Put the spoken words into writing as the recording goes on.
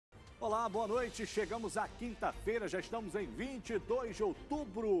Olá, boa noite. Chegamos à quinta-feira, já estamos em 22 de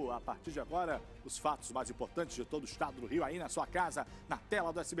outubro. A partir de agora, os fatos mais importantes de todo o estado do Rio aí na sua casa, na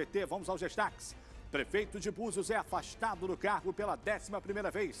tela do SBT. Vamos aos destaques. Prefeito de Búzios é afastado do cargo pela 11ª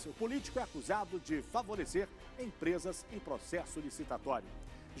vez. O político é acusado de favorecer empresas em processo licitatório.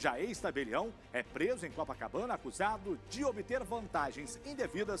 Já ex-tabelião é preso em Copacabana, acusado de obter vantagens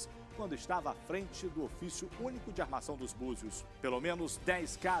indevidas quando estava à frente do ofício único de armação dos Búzios. Pelo menos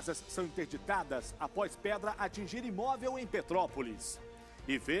 10 casas são interditadas após pedra atingir imóvel em Petrópolis.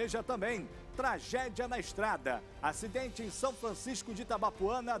 E veja também, tragédia na estrada. Acidente em São Francisco de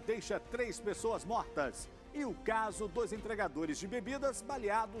Itabapuana deixa 3 pessoas mortas. E o caso dos entregadores de bebidas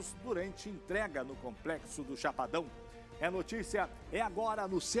baleados durante entrega no complexo do Chapadão. É notícia, é agora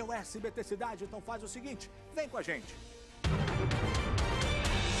no seu SBT Cidade. Então faz o seguinte, vem com a gente.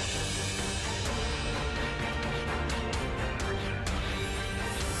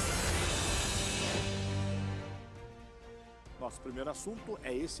 Nosso primeiro assunto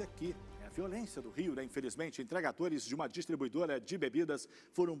é esse aqui, é a violência do Rio, né? Infelizmente, entregadores de uma distribuidora de bebidas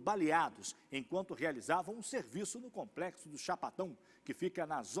foram baleados enquanto realizavam um serviço no complexo do Chapadão, que fica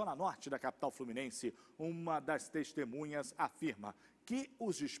na zona norte da capital fluminense. Uma das testemunhas afirma que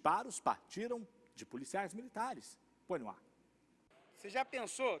os disparos partiram de policiais militares. Põe no ar. Você já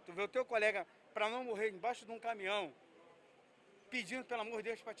pensou, tu vê o teu colega, para não morrer embaixo de um caminhão, pedindo pelo amor de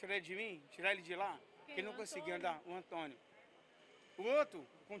Deus para tirar ele de mim, tirar ele de lá, que ele não conseguia andar, o Antônio. O outro,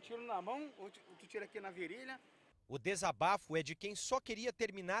 com um tiro na mão, outro tira aqui na virilha. O desabafo é de quem só queria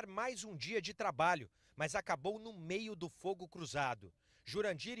terminar mais um dia de trabalho, mas acabou no meio do fogo cruzado.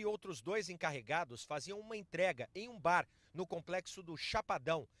 Jurandir e outros 2 encarregados faziam uma entrega em um bar no complexo do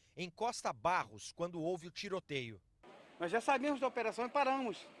Chapadão, em Costa Barros, quando houve o tiroteio. Nós já sabíamos da operação e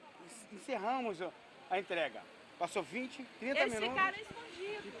paramos, encerramos a entrega. Passou 20, 30 Eles minutos. Ficaram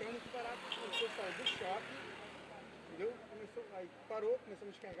escondidos. Ficamos parados no do shopping. Entendeu? Aí parou, começamos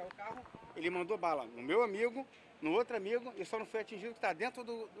a descarregar o carro. Ele mandou bala no meu amigo, no outro amigo, e só não foi atingido que está dentro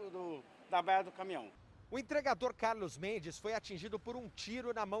da baia do caminhão. O entregador Carlos Mendes foi atingido por um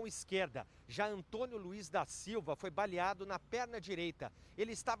tiro na mão esquerda. Já Antônio Luiz da Silva foi baleado na perna direita.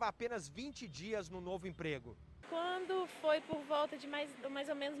 Ele estava há apenas 20 dias no novo emprego. Quando foi por volta de mais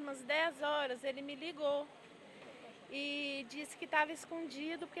ou menos umas 10 horas, ele me ligou e disse que estava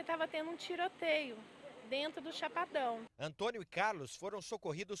escondido porque estava tendo um tiroteio dentro do Chapadão. Antônio e Carlos foram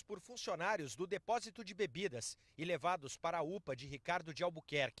socorridos por funcionários do depósito de bebidas e levados para a UPA de Ricardo de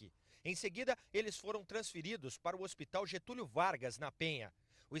Albuquerque. Em seguida, eles foram transferidos para o Hospital Getúlio Vargas, na Penha.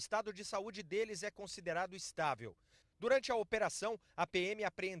 O estado de saúde deles é considerado estável. Durante a operação, a PM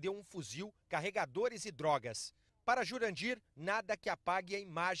apreendeu um fuzil, carregadores e drogas. Para Jurandir, nada que apague a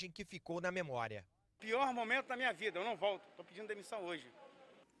imagem que ficou na memória. Pior momento da minha vida, eu não volto, estou pedindo demissão hoje.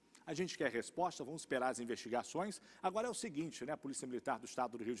 A gente quer resposta, vamos esperar as investigações. Agora é o seguinte, né, a Polícia Militar do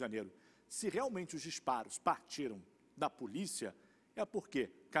Estado do Rio de Janeiro, se realmente os disparos partiram da polícia, é porque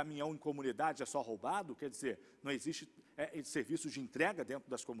caminhão em comunidade é só roubado? Quer dizer, não existe serviços de entrega dentro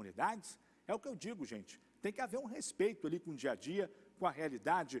das comunidades? É o que eu digo, gente. Tem que haver um respeito ali com o dia a dia, com a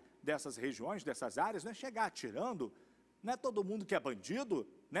realidade dessas regiões, dessas áreas. Não é chegar atirando, não é todo mundo que é bandido,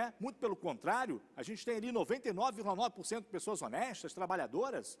 né? Muito pelo contrário, a gente tem ali 99,9% de pessoas honestas,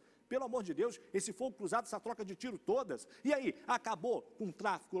 trabalhadoras. Pelo amor de Deus, esse fogo cruzado, essa troca de tiro todas. E aí, acabou com o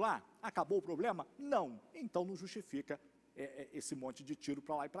tráfico lá? Acabou o problema? Não. Então não justifica esse monte de tiro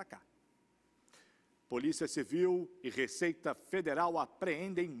para lá e para cá. Polícia Civil e Receita Federal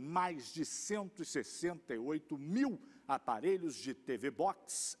apreendem mais de 168 mil aparelhos de TV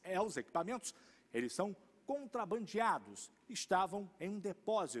Box. Os equipamentos, eles são contrabandeados. Estavam em um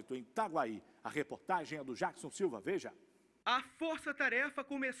depósito em Itaguaí. A reportagem é do Jackson Silva, veja. A força-tarefa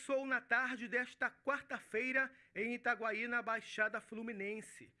começou na tarde desta quarta-feira em Itaguaí, na Baixada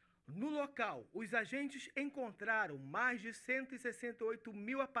Fluminense. No local, os agentes encontraram mais de 168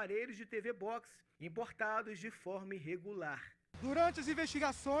 mil aparelhos de TV Box importados de forma irregular. Durante as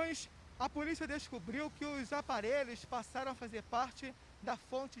investigações, a polícia descobriu que os aparelhos passaram a fazer parte da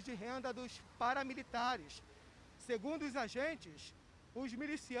fonte de renda dos paramilitares. Segundo os agentes, os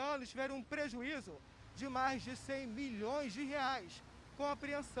milicianos tiveram um prejuízo de mais de 100 milhões de reais com a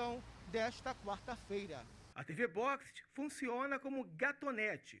apreensão desta quarta-feira. A TV Box funciona como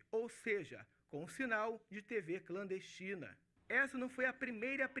gatonete, ou seja, com sinal de TV clandestina. Essa não foi a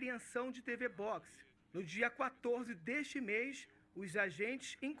primeira apreensão de TV Box. No dia 14 deste mês, os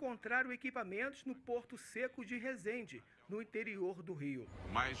agentes encontraram equipamentos no Porto Seco de Resende, no interior do Rio.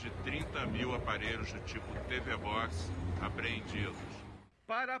 Mais de 30 mil aparelhos do tipo TV Box apreendidos.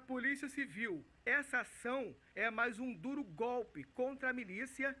 Para a Polícia Civil, essa ação é mais um duro golpe contra a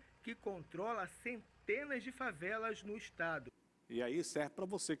milícia que controla centenas de favelas no estado. E aí serve para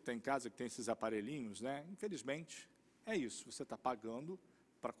você que está em casa, que tem esses aparelhinhos, né? Infelizmente, é isso. Você está pagando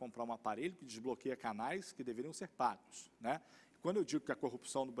para comprar um aparelho que desbloqueia canais que deveriam ser pagos, né? Quando eu digo que a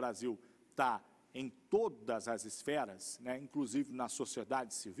corrupção no Brasil está em todas as esferas, né, inclusive na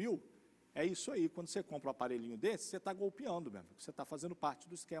sociedade civil, é isso aí. Quando você compra um aparelhinho desse, você está golpeando mesmo. Você está fazendo parte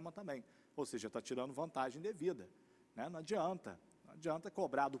do esquema também. Ou seja, está tirando vantagem devida, né? Não adianta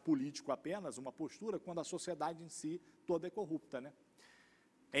cobrar do político apenas uma postura quando a sociedade em si toda é corrupta, né?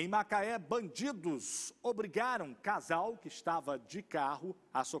 Em Macaé, bandidos obrigaram casal que estava de carro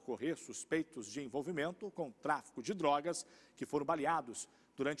a socorrer suspeitos de envolvimento com tráfico de drogas que foram baleados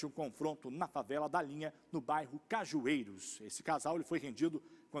durante um confronto na favela da Linha, no bairro Cajueiros. Esse casal ele foi rendido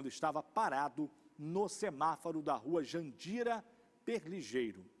quando estava parado no semáforo da rua Jandira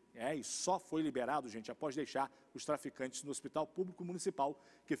Perligeiro. E só foi liberado, gente, após deixar os traficantes no Hospital Público Municipal,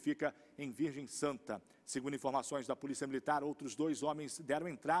 que fica em Virgem Santa. Segundo informações da Polícia Militar, outros 2 homens deram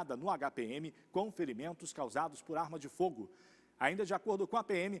entrada no HPM com ferimentos causados por arma de fogo. Ainda de acordo com a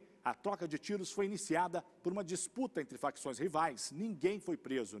PM, a troca de tiros foi iniciada por uma disputa entre facções rivais. Ninguém foi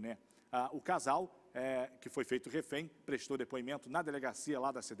preso, né? O casal, que foi feito refém, prestou depoimento na delegacia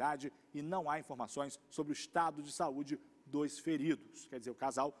lá da cidade e não há informações sobre o estado de saúde dos feridos. Quer dizer, o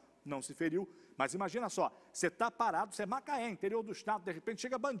casal não se feriu, mas imagina só, você está parado, você é Macaé, interior do estado, de repente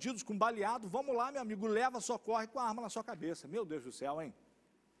chega bandidos com baleado, vamos lá, meu amigo, leva, socorre com a arma na sua cabeça. Meu Deus do céu, hein?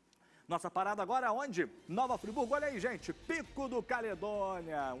 Nossa parada agora é onde? Nova Friburgo, olha aí, gente, Pico do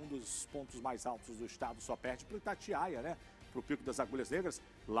Caledônia, um dos pontos mais altos do estado, só perde para o Itatiaia, né? Para o Pico das Agulhas Negras.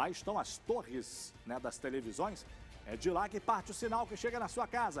 Lá estão as torres, né, das televisões. É de lá que parte o sinal que chega na sua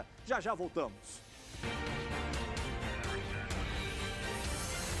casa. Já já voltamos.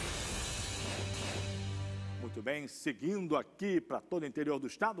 Muito bem, seguindo aqui para todo o interior do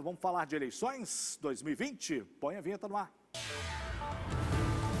estado, vamos falar de eleições 2020. Põe a vinheta no ar.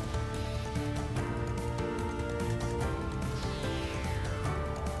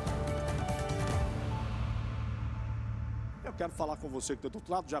 Eu quero falar com você que do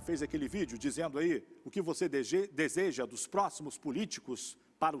outro lado já fez aquele vídeo dizendo aí o que você deseja dos próximos políticos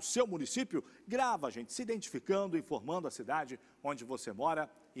para o seu município. Grava, gente, se identificando, informando a cidade onde você mora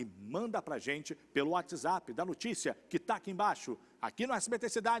e manda pra gente pelo WhatsApp da notícia que está aqui embaixo. Aqui no SBT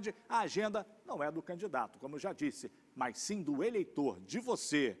Cidade, a agenda não é do candidato, como eu já disse, mas sim do eleitor, de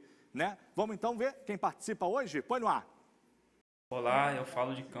você, né? Vamos então ver quem participa hoje? Põe no ar. Olá, eu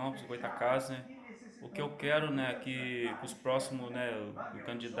falo de Campos, Goitacazes, né? O que eu quero, né, que os próximos, né, o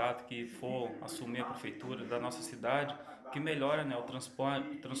candidato que for assumir a prefeitura da nossa cidade, que melhore, né, o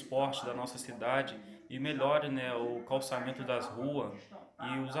transporte da nossa cidade e melhore, né, o calçamento das ruas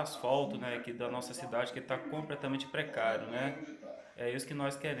e os asfaltos, né, que da nossa cidade, que está completamente precário, né? É isso que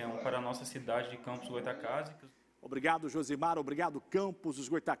nós queremos para a nossa cidade de Campos, Goitacazes. Obrigado, Josimar, obrigado, Campos, os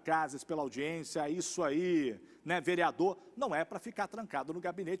Goitacazes, pela audiência. Isso aí, né, vereador, não é para ficar trancado no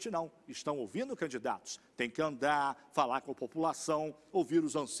gabinete, não. Estão ouvindo candidatos, tem que andar, falar com a população, ouvir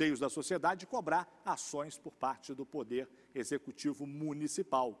os anseios da sociedade e cobrar ações por parte do Poder Executivo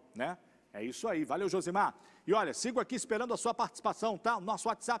Municipal, né? É isso aí, valeu, Josimar. E olha, sigo aqui esperando a sua participação, tá? O nosso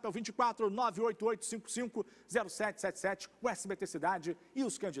WhatsApp é o 24 98855 0777, o SBT Cidade, e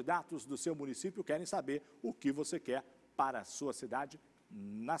os candidatos do seu município querem saber o que você quer para a sua cidade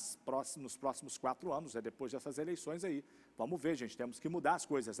nos próximos 4 anos, depois dessas eleições aí. Vamos ver, gente, temos que mudar as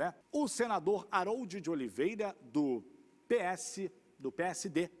coisas, né? O senador Harold de Oliveira, do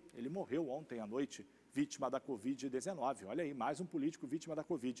PSD, ele morreu ontem à noite, vítima da Covid-19. Olha aí, mais um político vítima da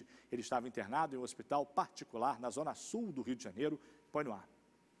Covid. Ele estava internado em um hospital particular na zona sul do Rio de Janeiro. Põe no ar.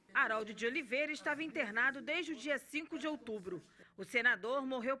 Harold de Oliveira estava internado desde o dia 5 de outubro. O senador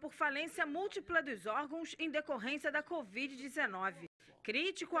morreu por falência múltipla dos órgãos em decorrência da Covid-19.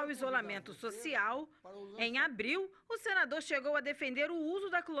 Crítico ao isolamento social, em abril, o senador chegou a defender o uso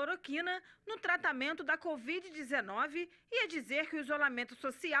da cloroquina no tratamento da Covid-19 e a dizer que o isolamento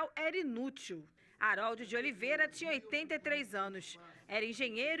social era inútil. Harold de Oliveira tinha 83 anos, era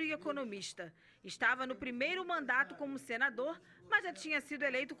engenheiro e economista. Estava no primeiro mandato como senador, mas já tinha sido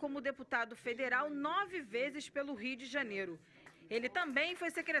eleito como deputado federal 9 vezes pelo Rio de Janeiro. Ele também foi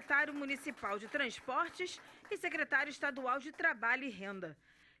secretário municipal de Transportes e secretário estadual de Trabalho e Renda.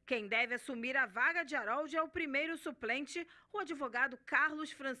 Quem deve assumir a vaga de Harold é o primeiro suplente, o advogado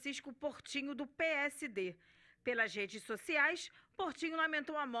Carlos Francisco Portinho, do PSD. Pelas redes sociais, Portinho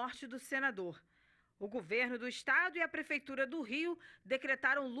lamentou a morte do senador. O governo do estado e a prefeitura do Rio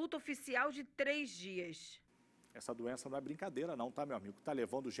decretaram luto oficial de 3 dias. Essa doença não é brincadeira não, tá, meu amigo? Está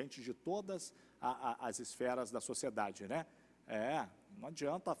levando gente de todas as esferas da sociedade, né? Não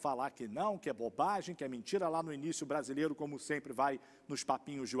adianta falar que não, que é bobagem, que é mentira. Lá no início o brasileiro, como sempre, vai nos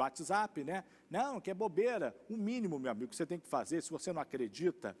papinhos de WhatsApp, né? Não, que é bobeira. O mínimo, meu amigo, que você tem que fazer, se você não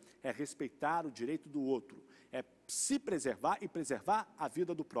acredita, é respeitar o direito do outro. É se preservar e preservar a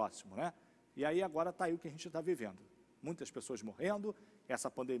vida do próximo, né? E aí agora está aí o que a gente está vivendo. Muitas pessoas morrendo, essa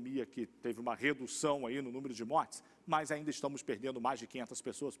pandemia que teve uma redução aí no número de mortes, mas ainda estamos perdendo mais de 500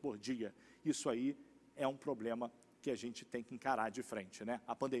 pessoas por dia. Isso aí é um problema que a gente tem que encarar de frente, né?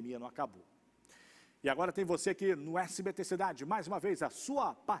 A pandemia não acabou. E agora tem você aqui no SBT Cidade, mais uma vez a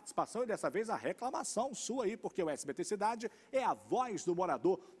sua participação e dessa vez a reclamação sua aí, porque o SBT Cidade é a voz do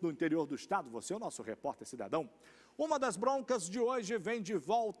morador do interior do estado, você é o nosso repórter cidadão. Uma das broncas de hoje vem de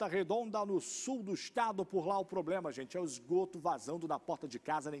Volta Redonda, no sul do estado. Por lá o problema, gente, é o esgoto vazando na porta de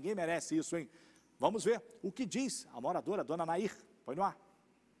casa, ninguém merece isso, hein? Vamos ver o que diz a moradora, dona Nair, põe no ar.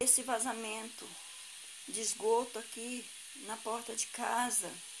 Esse vazamento de esgoto aqui na porta de casa,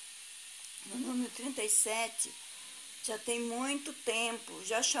 no número 37, já tem muito tempo,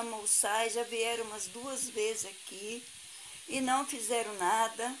 já chamou o SAI, já vieram umas 2 vezes aqui e não fizeram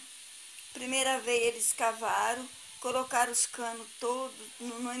nada. Primeira vez eles cavaram, colocaram os canos todos,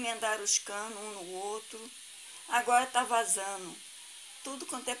 não emendaram os canos um no outro, agora está vazando. Tudo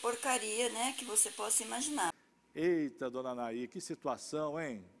quanto é porcaria, né, que você possa imaginar. Eita, dona Nair, que situação,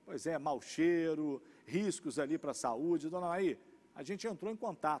 hein? Pois é, mau cheiro, riscos ali para a saúde. Dona Nair, a gente entrou em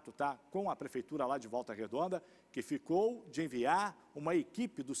contato, tá, com a prefeitura lá de Volta Redonda, que ficou de enviar uma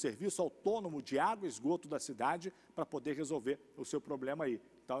equipe do Serviço Autônomo de Água e Esgoto da cidade para poder resolver o seu problema aí.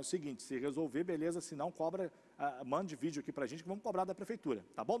 Então é o seguinte, se resolver, beleza, se não cobra, mande vídeo aqui para a gente que vamos cobrar da prefeitura.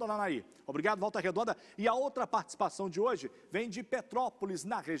 Tá bom, dona Nair? Obrigado, Volta Redonda. E a outra participação de hoje vem de Petrópolis,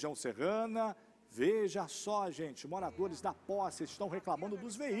 na região serrana. Veja só, gente, moradores da posse estão reclamando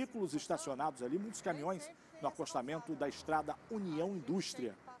dos veículos estacionados ali, muitos caminhões no acostamento da estrada União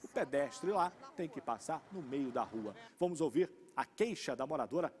Indústria. O pedestre lá tem que passar no meio da rua. Vamos ouvir a queixa da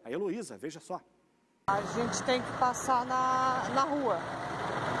moradora, a Heloísa, veja só. A gente tem que passar na rua,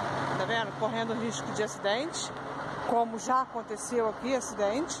 tá vendo? Correndo risco de acidente, como já aconteceu aqui,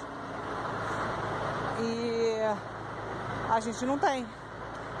 acidente. E a gente não tem.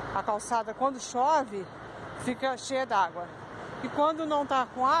 A calçada, quando chove, fica cheia d'água. E quando não está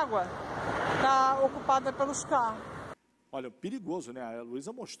com água, está ocupada pelos carros. Olha, perigoso, né? A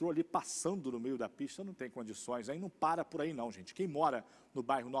Luísa mostrou ali, passando no meio da pista, não tem condições. Aí não para por aí não, gente. Quem mora no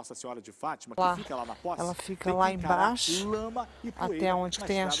bairro Nossa Senhora de Fátima, que fica lá na posse, ela fica lá embaixo, lama e poeira, até onde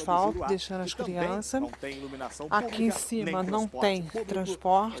tem asfalto, deixando as crianças. Não tem iluminação aqui pública, em cima não tem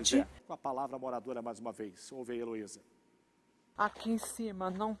transporte. Com a palavra moradora mais uma vez. Ouve aí, Heloísa. Aqui em cima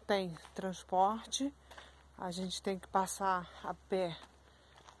não tem transporte, a gente tem que passar a pé.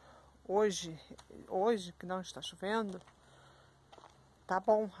 Hoje que não está chovendo, tá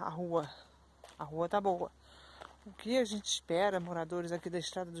bom a rua tá boa. O que a gente espera, moradores aqui da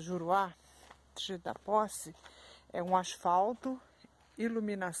estrada do Juruá, distrito da Posse, é um asfalto,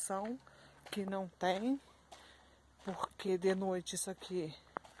 iluminação, que não tem, porque de noite isso aqui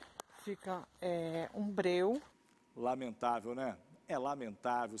fica um breu. Lamentável, né? É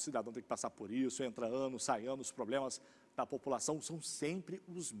lamentável, o cidadão tem que passar por isso, entra ano, sai ano, os problemas da população são sempre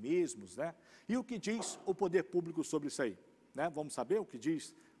os mesmos, né? E o que diz o poder público sobre isso aí? Né? Vamos saber o que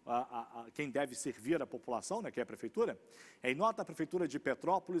diz quem deve servir a população, né, que é a prefeitura? Em nota, a prefeitura de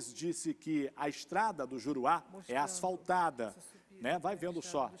Petrópolis disse que a estrada do Juruá é asfaltada. Né? Vai vendo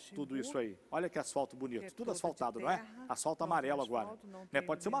só tudo isso aí. Olha que asfalto bonito. Tudo asfaltado, não é? Asfalto amarelo agora. Né?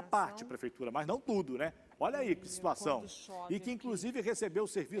 Pode ser uma parte, prefeitura, mas não tudo, né? Olha aí que situação. E que inclusive recebeu o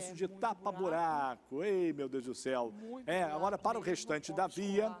serviço de tapa-buraco. Ei, meu Deus do céu. Agora para o restante da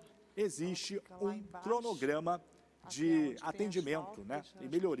via, existe um cronograma de atendimento, né, e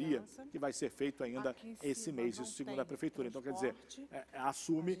melhoria que vai ser feito ainda esse mês, isso segundo a prefeitura. Então, quer dizer,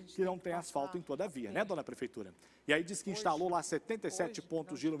 assume que não tem asfalto em toda a via, né, dona prefeitura? E aí diz que instalou lá 77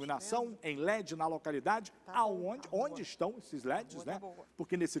 pontos de iluminação em LED na localidade. Onde estão esses LEDs, né?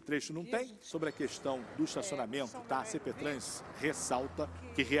 Porque nesse trecho não tem. Sobre a questão do estacionamento, tá? A CPTrans ressalta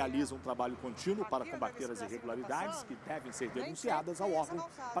que realiza um trabalho contínuo para combater as irregularidades que devem ser denunciadas ao órgão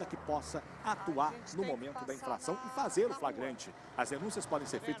para que possa atuar no momento da infração e fazer o flagrante. As denúncias podem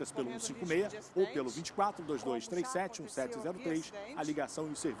ser feitas pelo 156 ou pelo 24 2237 1703. A ligação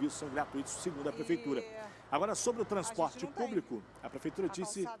e o serviço são gratuitos, segundo a prefeitura. Agora, sobre o transporte público, a Prefeitura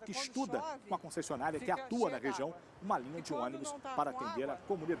disse que estuda com a concessionária que atua na região uma linha de ônibus para atender a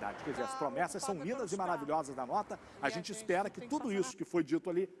comunidade. Quer dizer, as promessas são lindas e maravilhosas da nota. A gente espera que tudo isso que foi dito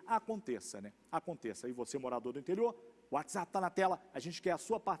ali aconteça, né? Aconteça. E você, morador do interior, o WhatsApp está na tela. A gente quer a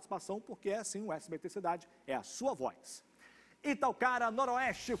sua participação, porque é sim o SBT Cidade, é a sua voz. Itaucara,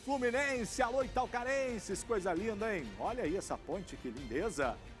 Noroeste Fluminense. Alô, itaucarenses, coisa linda, hein? Olha aí essa ponte, que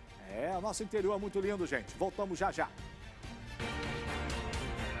lindeza. É, o nosso interior é muito lindo, gente. Voltamos já já.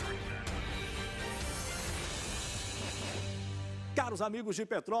 Caros amigos de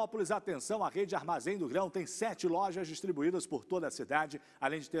Petrópolis, atenção, a rede Armazém do Grão tem 7 lojas distribuídas por toda a cidade,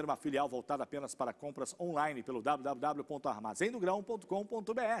 além de ter uma filial voltada apenas para compras online pelo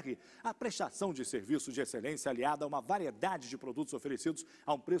www.armazendogrão.com.br. A prestação de serviços de excelência aliada a uma variedade de produtos oferecidos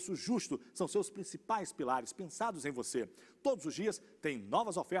a um preço justo são seus principais pilares pensados em você. Todos os dias tem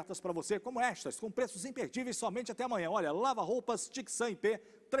novas ofertas para você, como estas, com preços imperdíveis somente até amanhã. Olha, lava-roupas Tixan IP,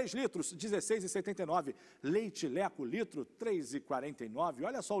 3 litros, R$ 16,79. Leite Leco litro, R$ 3,49.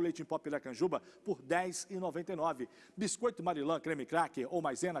 Olha só o leite em pó Pela Canjuba por R$ 10,99. Biscoito Marilã creme cracker ou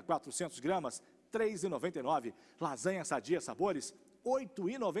maisena 400 gramas, R$ 3,99. Lasanha Sadia Sabores, R$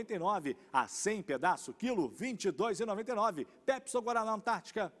 8,99. A 100 pedaço quilo, R$ 22,99. Pepsi ou Guaraná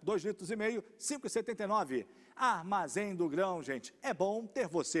Antártica, 2,5 litros, R$ 5,79. Armazém do Grão, gente, é bom ter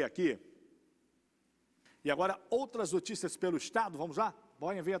você aqui. E agora, outras notícias pelo estado, vamos lá?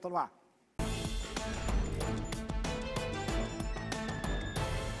 Põe a vinheta no ar.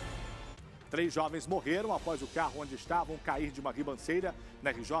 Três jovens morreram após o carro onde estavam cair de uma ribanceira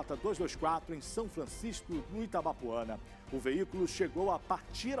na RJ 224 em São Francisco, no Itabapuana. O veículo chegou a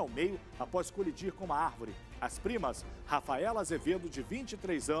partir ao meio após colidir com uma árvore. As primas, Rafaela Azevedo, de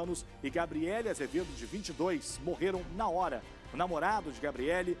 23 anos, e Gabriele Azevedo, de 22, morreram na hora. O namorado de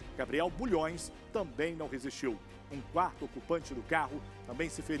Gabriele, Gabriel Bulhões, também não resistiu. Um quarto ocupante do carro também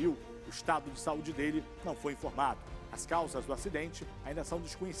se feriu. O estado de saúde dele não foi informado. As causas do acidente ainda são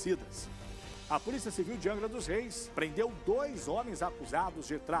desconhecidas. A Polícia Civil de Angra dos Reis prendeu 2 homens acusados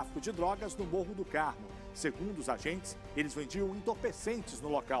de tráfico de drogas no Morro do Carmo. Segundo os agentes, eles vendiam entorpecentes no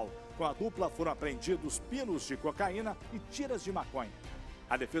local. Com a dupla foram apreendidos pinos de cocaína e tiras de maconha.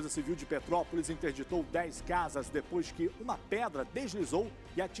 A Defesa Civil de Petrópolis interditou 10 casas depois que uma pedra deslizou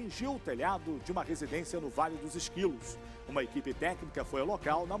e atingiu o telhado de uma residência no Vale dos Esquilos. Uma equipe técnica foi ao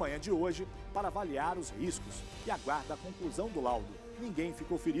local na manhã de hoje para avaliar os riscos e aguarda a conclusão do laudo. Ninguém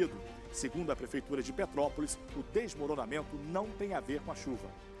ficou ferido. Segundo a Prefeitura de Petrópolis, o desmoronamento não tem a ver com a chuva.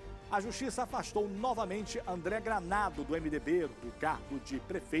 A Justiça afastou novamente André Granado do MDB do cargo de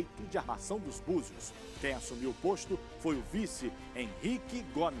prefeito de Armação dos Búzios. Quem assumiu o posto foi o vice Henrique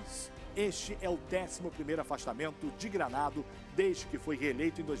Gomes. Este é o 11º afastamento de Granado desde que foi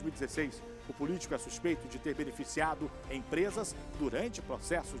reeleito em 2016. O político é suspeito de ter beneficiado empresas durante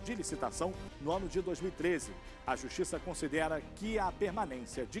processo de licitação no ano de 2013. A Justiça considera que a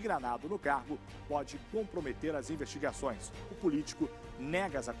permanência de Granado no cargo pode comprometer as investigações. O político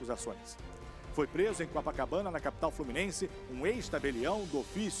nega as acusações. Foi preso em Copacabana, na capital fluminense, um ex-tabelião do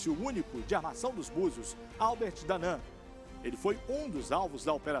ofício único de Armação dos Búzios, Albert Danan. Ele foi um dos alvos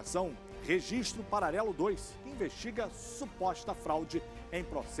da operação Registro Paralelo 2, que investiga suposta fraude em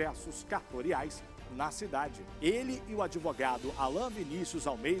processos cartoriais na cidade. Ele e o advogado Alain Vinícius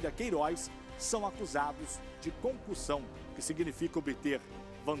Almeida Queiroz são acusados de concussão, que significa obter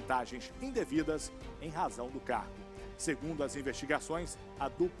vantagens indevidas em razão do cargo. Segundo as investigações, a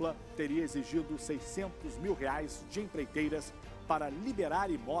dupla teria exigido R$600 mil de empreiteiras para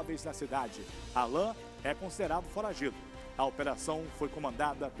liberar imóveis na cidade. Alain é considerado foragido. A operação foi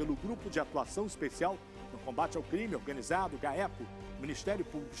comandada pelo Grupo de Atuação Especial no Combate ao Crime Organizado, GAECO, Ministério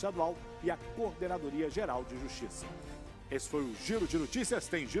Público Estadual e a Coordenadoria Geral de Justiça. Esse foi o Giro de Notícias,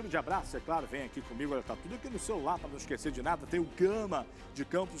 tem Giro de Abraço, é claro, vem aqui comigo, olha, tá tudo aqui no celular para não esquecer de nada, tem o Gama de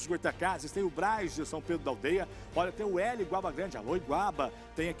Campos Goitacazes, tem o Braz de São Pedro da Aldeia, olha, tem o L Guaba Grande, alô Iguaba,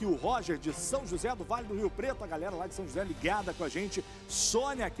 tem aqui o Roger de São José do Vale do Rio Preto, a galera lá de São José ligada com a gente,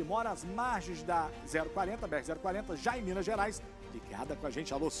 Sônia, que mora às margens da 040, BR-040, já em Minas Gerais, ligada com a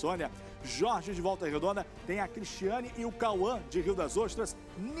gente, alô Sônia, Jorge de Volta Redonda, tem a Cristiane e o Cauã de Rio das Ostras,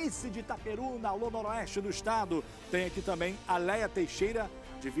 Nice de Itaperuna, alô Noroeste do Estado, tem aqui também a Leia Teixeira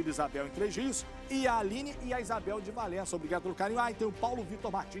de Vila Isabel em Três Rios e a Aline e a Isabel de Valença, obrigado pelo carinho, e tem o Paulo Vitor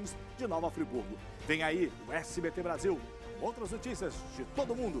Martins de Nova Friburgo. Vem aí o SBT Brasil, outras notícias de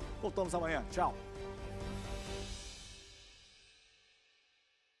todo mundo, voltamos amanhã, tchau.